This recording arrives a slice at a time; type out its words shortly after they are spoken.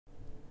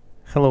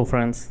Hello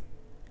friends,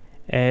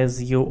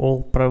 as you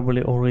all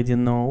probably already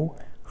know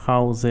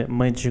how the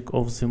magic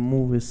of the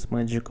movies,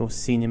 magic of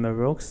cinema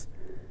works,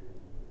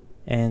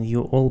 and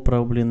you all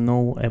probably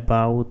know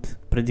about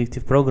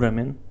predictive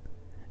programming,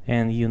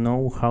 and you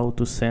know how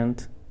to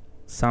send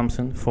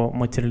something for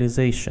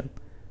materialization.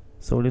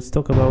 So let's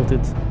talk about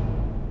it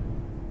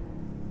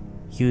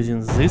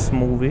using this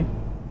movie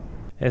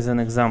as an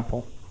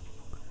example,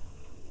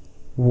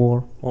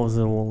 War of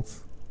the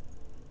Worlds.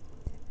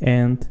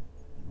 And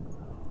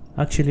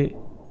actually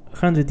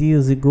 100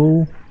 years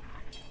ago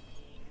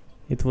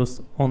it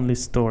was only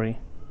story,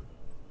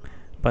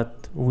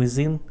 but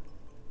within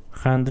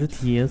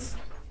 100 years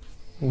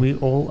we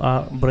all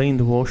are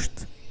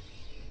brainwashed,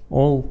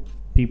 all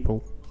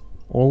people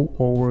all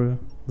over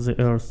the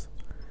earth,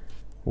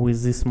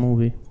 with this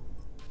movie.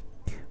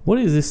 What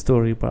is this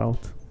story about?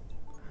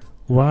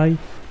 Why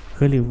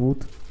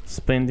Hollywood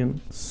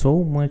spending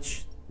so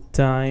much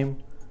time,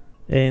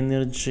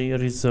 energy,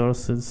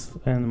 resources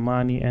and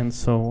money and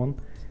so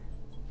on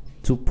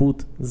to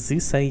put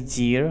this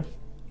idea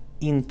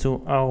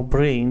into our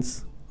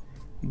brains,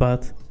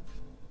 but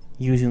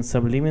using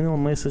subliminal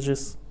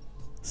messages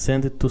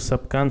send it to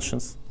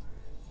subconscious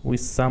with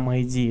some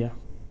idea,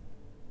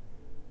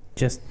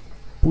 just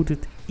put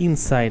it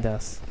inside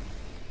us,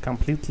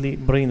 completely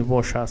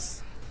brainwash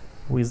us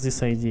with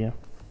this idea.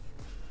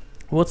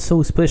 What's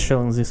so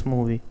special in this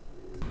movie?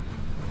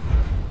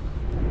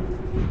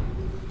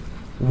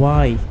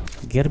 Why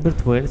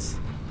Herbert Wells,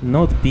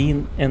 not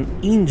being an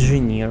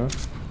engineer,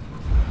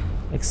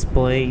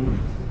 explain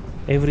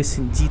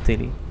everything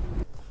detailedly?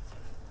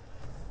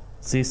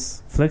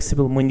 These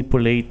flexible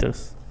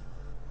manipulators,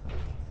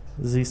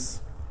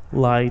 these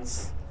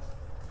lights,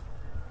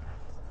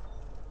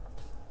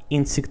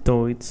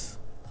 insectoids,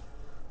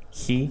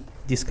 he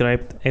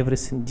described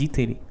everything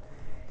detailedly.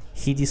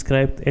 He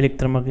described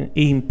electromagnetic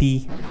EMP,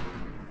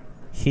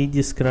 he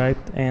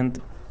described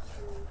and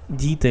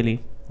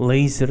detailedly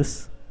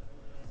lasers,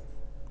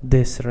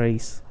 death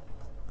rays,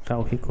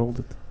 how he called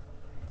it.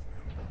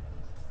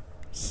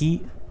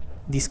 He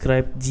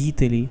described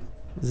detailedly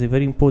the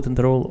very important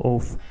role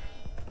of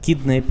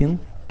kidnapping,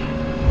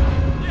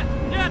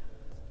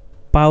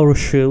 power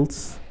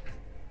shields.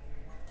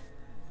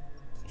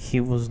 He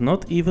was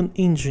not even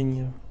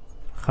engineer.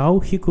 How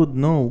he could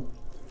know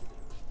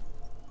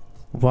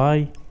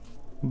why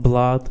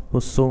blood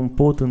was so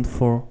important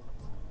for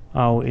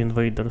our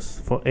invaders,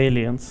 for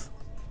aliens,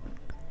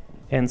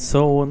 and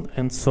so on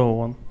and so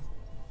on.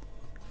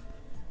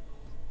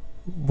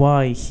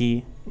 Why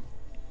he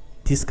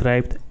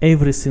described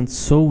everything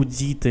so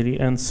detailedly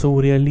and so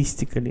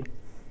realistically,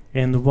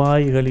 and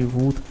why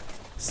Hollywood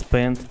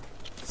spent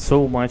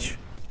so much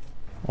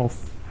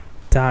of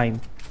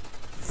time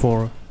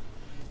for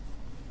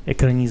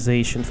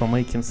equalization, for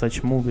making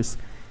such movies.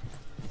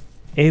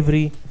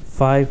 Every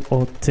 5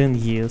 or 10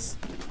 years,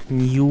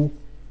 new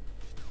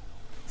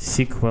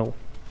sequel,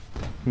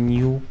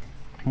 new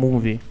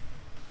movie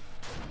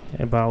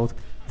about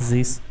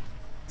this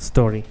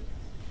story.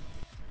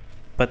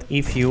 But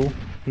if you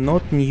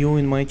not new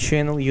in my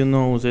channel, you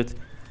know that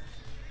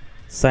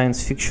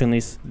science fiction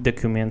is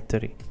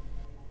documentary,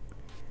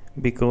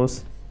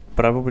 because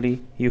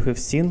probably you have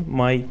seen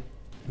my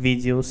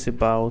videos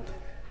about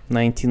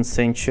 19th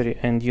century,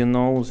 and you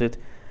know that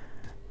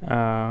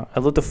a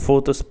lot of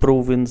photos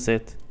proving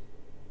that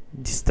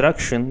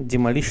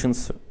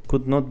demolitions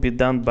could not be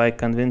done by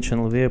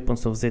conventional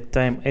weapons of that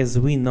time, as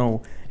we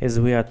know, as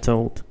we are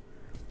told.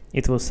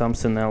 It was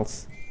something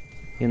else,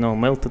 you know,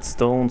 melted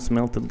stones,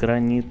 melted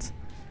granite,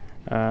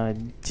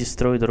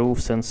 destroyed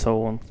roofs and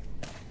so on.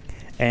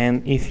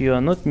 And if you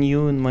are not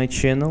new in my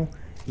channel,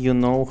 you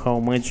know how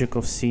magic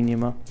of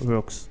cinema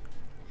works,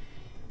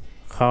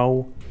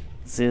 how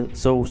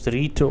those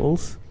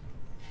rituals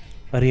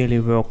really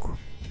work,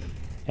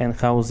 and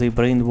how they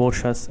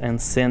brainwash us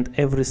and send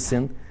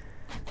everything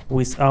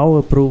with our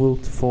approval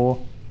for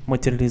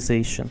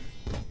materialization.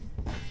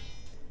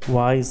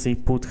 Why they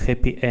put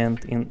happy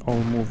end in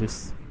all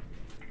movies?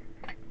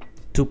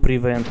 To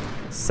prevent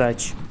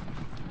such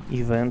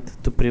event,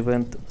 to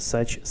prevent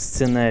such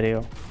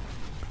scenario.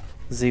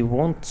 They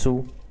want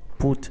to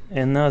put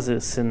another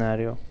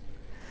scenario.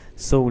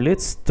 So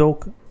let's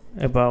talk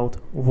about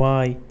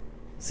why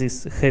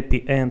this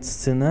happy end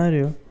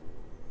scenario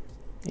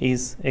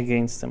is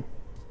against them.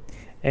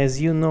 As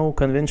you know,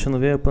 conventional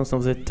weapons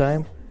of that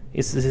time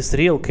is this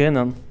real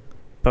cannon,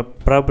 but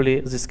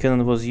probably this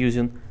cannon was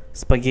using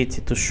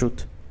spaghetti to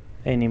shoot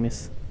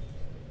enemies,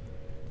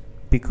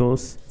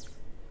 because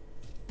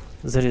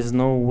there is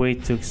no way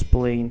to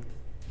explain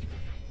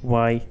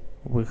why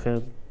we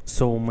had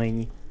so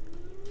many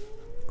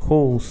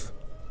holes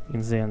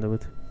in the end of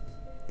it.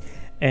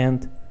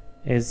 And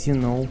as you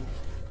know,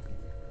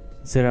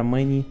 there are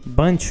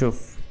bunch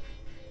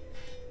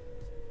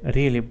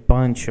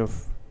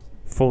of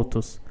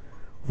photos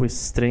with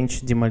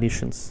strange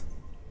demolitions,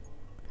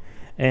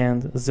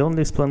 and the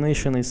only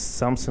explanation is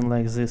something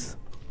like this: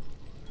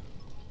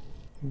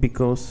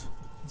 because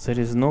there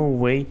is no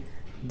way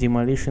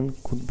demolition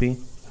could be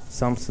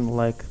something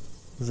like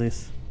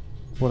this,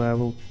 what I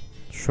will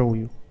show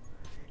you.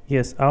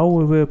 Yes,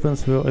 our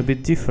weapons were a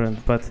bit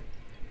different, but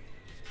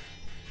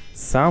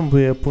some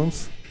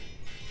weapons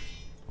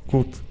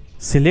could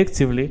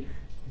selectively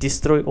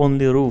destroy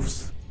only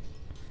roofs.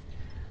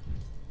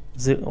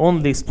 The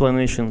only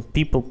explanation,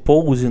 people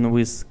posing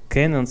with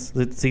cannons,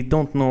 that they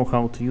don't know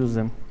how to use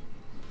them.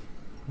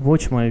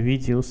 Watch my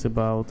videos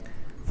about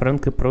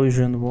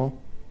Franco-Prussian War,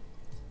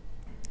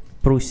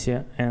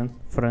 Prussia and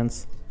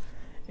France,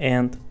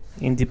 and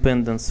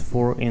independence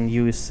war in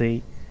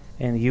USA,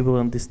 and you will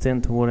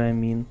understand what I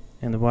mean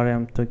and why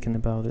I'm talking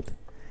about it.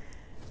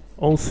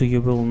 Also,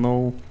 you will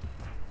know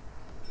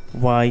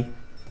why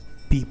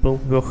people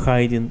were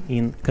hiding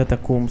in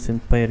catacombs in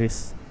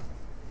Paris,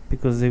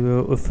 because they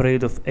were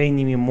afraid of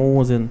enemy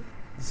more than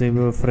they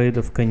were afraid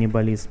of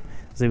cannibalism.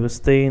 They were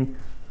staying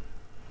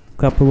a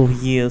couple of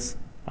years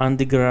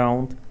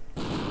underground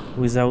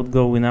without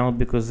going out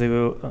because they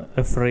were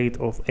afraid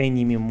of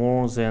enemy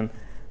more than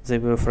they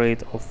were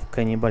afraid of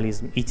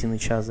cannibalism, eating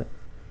each other.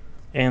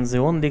 And the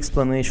only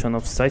explanation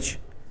of such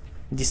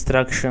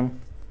destruction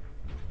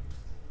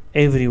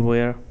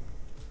everywhere,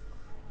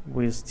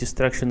 with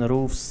destruction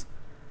roofs,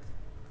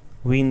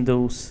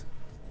 windows,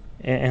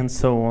 and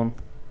so on,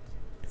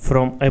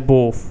 from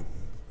above,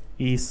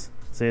 is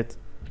that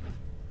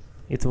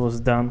it was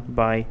done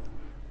by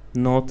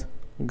not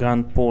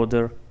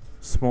gunpowder,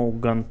 small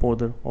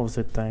gunpowder of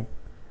that time.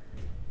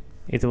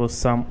 It was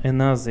some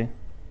another,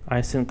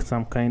 I think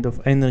some kind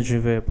of energy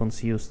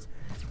weapons used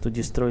to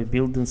destroy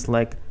buildings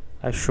like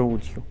I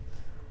showed you.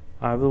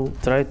 I will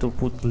try to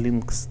put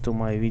links to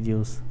my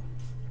videos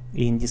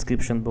in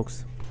description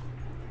box.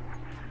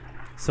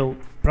 So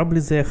probably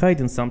they're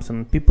hiding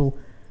something, people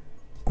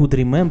could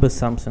remember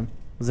something.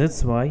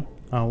 That's why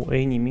our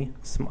enemy,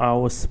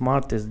 our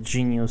smartest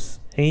genius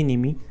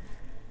enemy,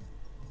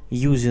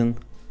 using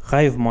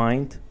hive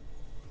mind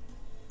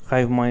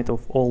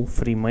of all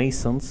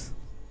Freemasons,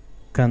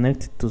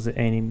 connected to the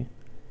enemy.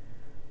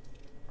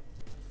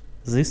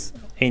 This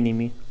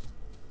enemy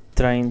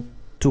trying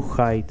to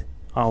hide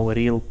our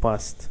real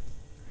past.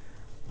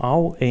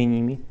 Our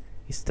enemy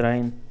is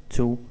trying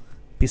to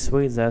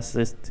persuade us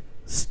that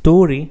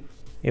story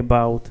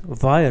about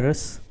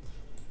virus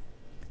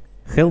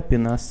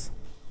helping us,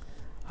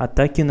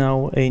 attacking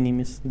our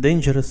enemies,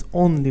 dangerous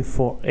only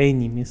for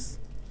enemies,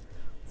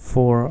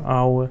 for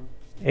our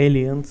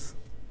aliens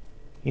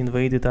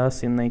invaded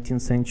us in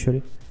 19th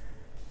century,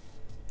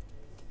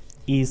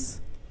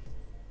 is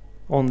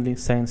only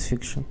science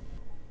fiction.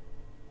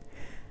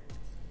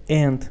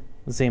 And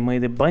they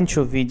made a bunch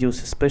of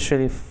videos,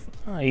 especially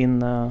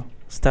in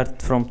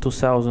started from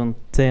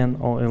 2010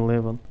 or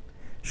 11,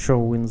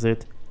 showing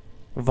that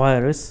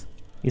virus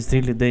is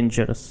really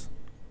dangerous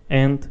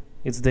and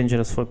it's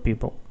dangerous for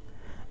people.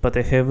 But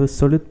I have a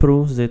solid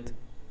proof that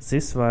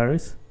this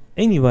virus,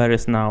 any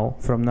virus now,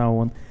 from now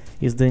on,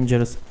 is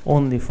dangerous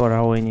only for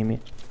our enemy,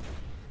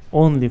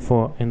 only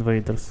for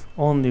invaders,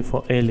 only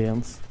for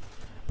aliens.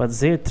 But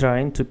they're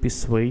trying to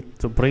persuade,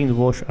 to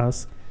brainwash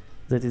us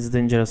that it's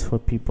dangerous for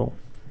people.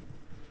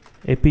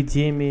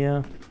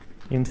 Epidemia,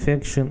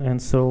 infection,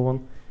 and so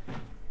on.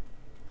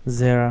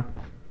 There are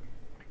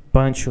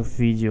bunch of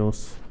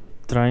videos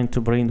trying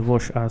to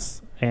brainwash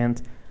us,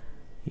 and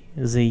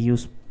they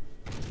use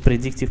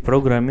predictive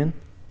programming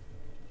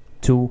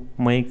to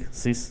make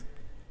this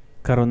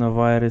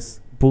coronavirus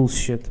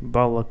bullshit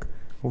bollock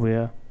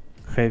we're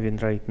having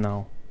right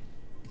now.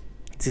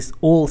 This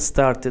all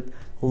started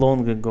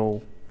long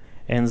ago,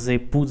 and they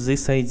put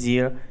this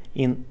idea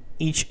in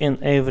each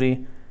and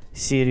every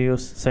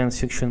serious science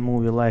fiction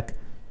movie, like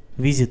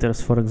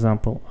Visitors, for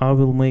example. I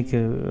will make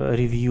a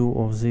review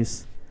of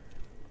this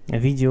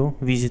video,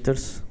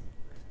 Visitors,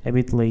 a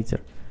bit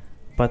later.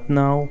 But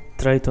now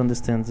try to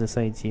understand this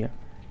idea.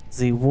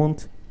 They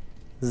want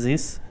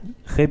this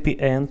happy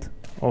end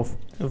of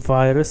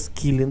virus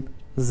killing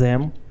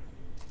them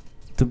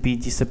to be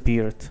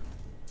disappeared.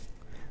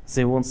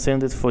 They won't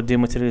send it for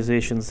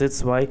dematerialization.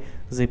 That's why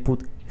they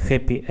put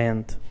happy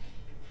end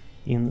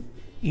in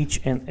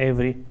each and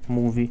every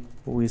movie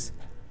with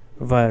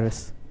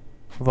virus.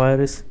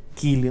 Virus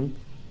killing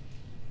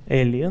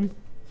alien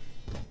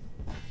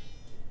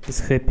is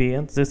happy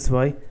end. That's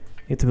why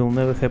it will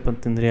never happen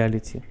in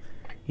reality.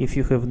 If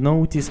you have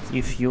noticed,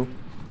 if you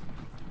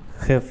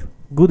have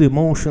good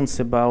emotions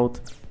about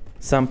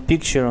some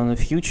picture on the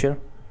future,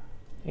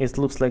 it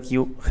looks like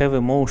you have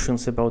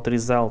emotions about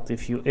result.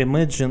 If you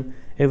imagine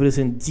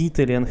everything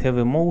detail and have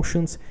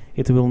emotions,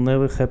 it will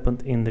never happen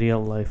in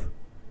real life.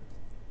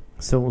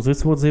 So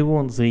that's what they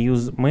want. They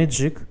use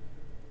magic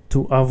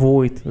to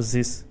avoid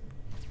this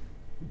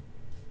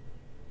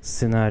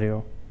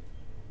scenario,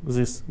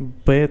 this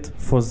bad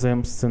for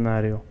them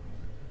scenario.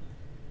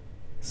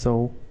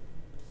 So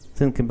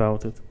think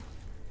about it.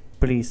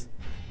 Please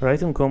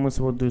write in comments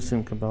what do you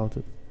think about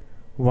it.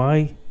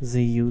 Why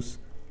they use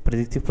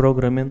predictive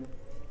programming,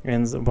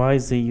 and why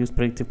they use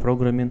predictive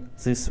programming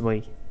this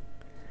way.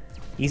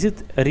 Is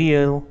it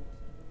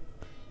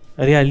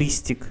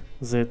realistic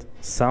that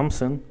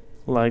something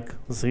like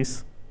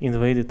this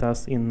invaded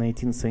us in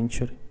 19th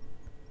century?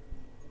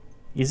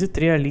 Is it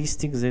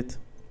realistic that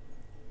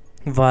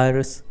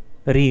virus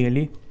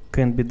really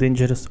can be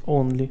dangerous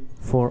only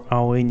for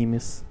our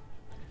enemies,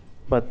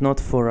 but not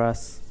for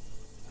us.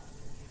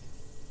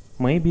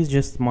 Maybe it's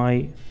just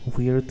my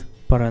weird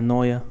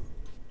paranoia,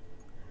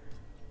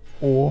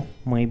 or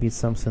maybe it's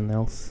something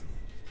else.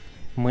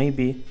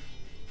 Maybe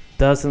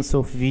dozens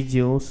of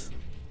videos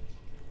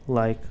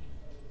like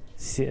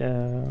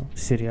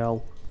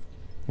serial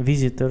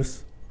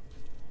visitors,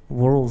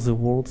 War of the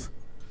Worlds,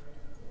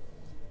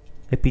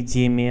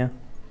 Epidemia,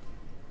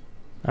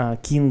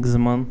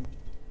 Kingsman,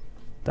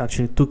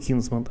 actually 2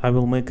 Kingsman, I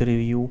will make a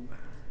review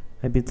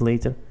a bit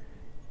later,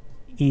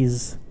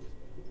 is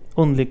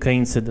only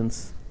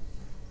coincidence,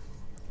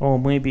 or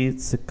maybe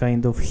it's a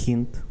kind of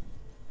hint.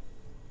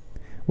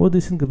 What do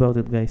you think about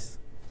it, guys?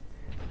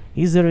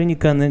 Is there any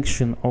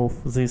connection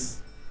of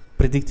this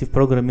predictive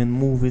programming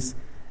movies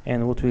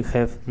and what we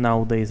have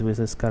nowadays with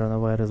this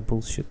coronavirus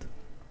bullshit?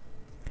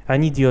 I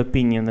need your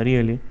opinion,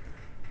 really.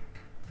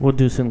 What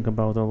do you think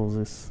about all of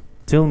this?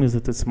 Tell me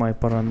that it's my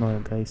paranoia,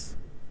 guys.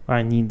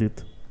 I need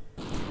it.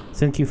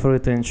 Thank you for your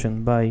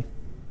attention. Bye.